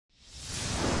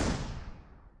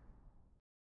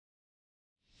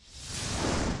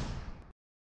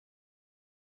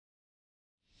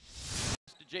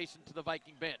adjacent to the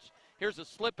Viking bench. Here's a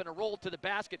slip and a roll to the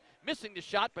basket, missing the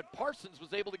shot, but Parsons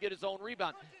was able to get his own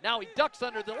rebound. Now he ducks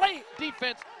under the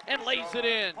defense and lays it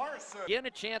in. Getting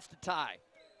a chance to tie.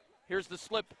 Here's the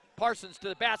slip. Parsons to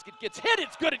the basket, gets hit,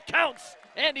 it's good, it counts,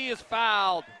 and he is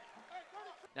fouled.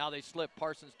 Now they slip.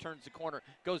 Parsons turns the corner,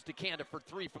 goes to Kanda for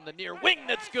three from the near wing,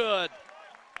 that's good.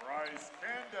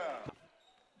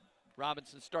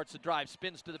 Robinson starts the drive,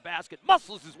 spins to the basket,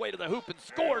 muscles his way to the hoop, and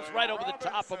scores right over the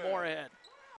top of Moorhead.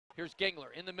 Here's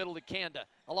Gengler in the middle to Kanda,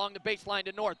 along the baseline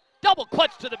to North. Double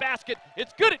clutch to the basket,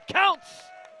 it's good, it counts,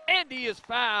 and he is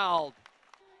fouled.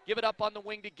 Give it up on the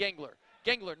wing to Gengler.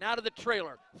 Gengler now to the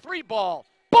trailer, three ball,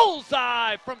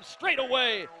 bullseye from straight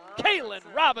away. Kalen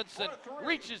Robinson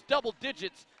reaches double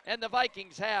digits, and the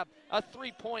Vikings have a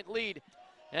 3-point lead.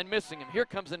 And missing him. Here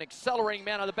comes an accelerating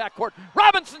man on the backcourt.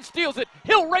 Robinson steals it.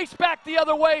 He'll race back the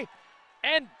other way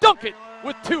and dunk it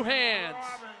with two hands.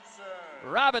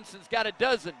 Robinson's got a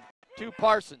dozen. To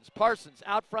Parsons. Parsons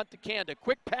out front to Kanda.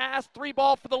 Quick pass, three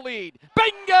ball for the lead.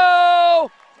 Bingo!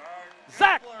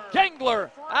 Zach Gengler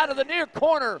out of the near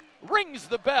corner rings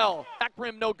the bell. Back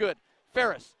rim no good.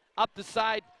 Ferris up the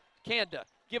side. Kanda.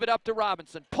 Give it up to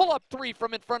Robinson. Pull up three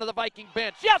from in front of the Viking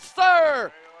bench. Yes,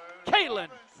 sir! Kalen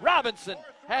Robinson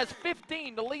has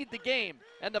 15 to lead the game,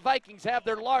 and the Vikings have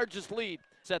their largest lead.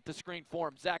 Set the screen for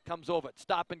him. Zach comes over it.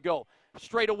 Stop and go.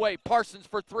 Straight away. Parsons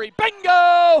for three.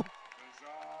 Bingo!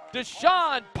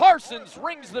 Deshaun Parsons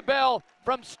rings the bell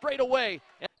from straight away.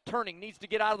 And turning, needs to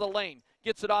get out of the lane.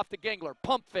 Gets it off to Gengler.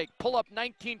 Pump fake. Pull up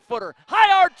 19-footer.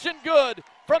 High arch and good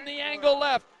from the angle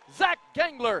left. Zach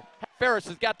Gengler. Ferris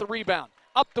has got the rebound.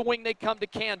 Up the wing they come to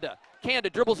Kanda. Kanda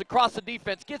dribbles across the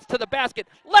defense, gets to the basket,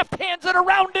 left hands it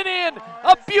around and in.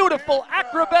 A beautiful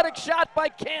acrobatic shot by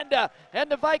Kanda, and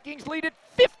the Vikings lead it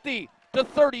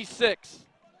 50-36.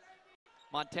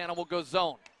 Montana will go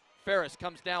zone. Ferris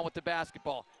comes down with the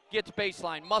basketball, gets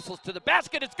baseline, muscles to the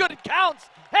basket, it's good, it counts,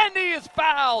 and he is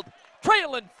fouled.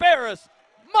 Traylon Ferris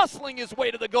muscling his way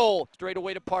to the goal. Straight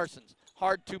away to Parsons,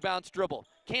 hard two-bounce dribble.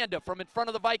 Kanda from in front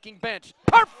of the Viking bench,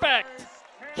 perfect!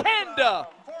 Kanda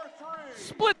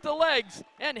split the legs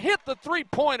and hit the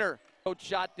three-pointer. Coach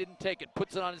shot, didn't take it,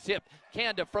 puts it on his hip.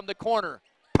 Kanda from the corner,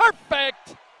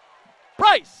 perfect!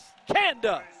 Bryce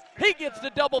Kanda, he gets to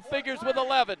double figures with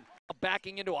 11.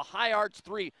 Backing into a high arch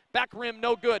three, back rim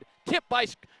no good. Tip by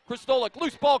Kristolik,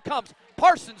 loose ball comes.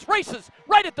 Parsons races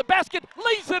right at the basket,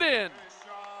 lays it in.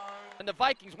 And the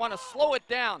Vikings want to slow it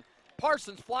down.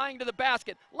 Parsons flying to the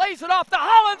basket, lays it off to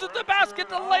Hollins at the basket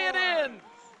to lay it in.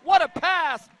 What a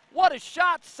pass, what a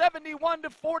shot,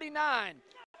 71-49.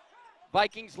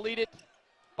 Vikings lead it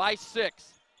by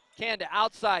 6. Kanda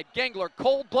outside, Gengler,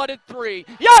 cold-blooded three.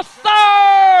 Yes,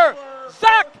 sir!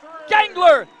 Zach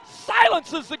Gengler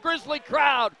silences the Grizzly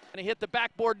crowd. And he hit the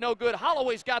backboard, no good.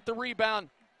 Holloway's got the rebound.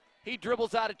 He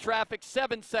dribbles out of traffic,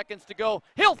 7 seconds to go.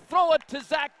 He'll throw it to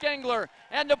Zach Gengler.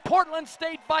 And the Portland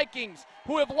State Vikings,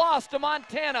 who have lost to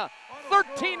Montana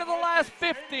 13 of the last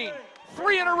 15,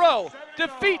 3 in a row,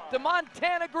 defeat the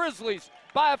Montana Grizzlies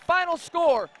by a final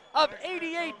score of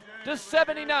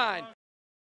 88-79.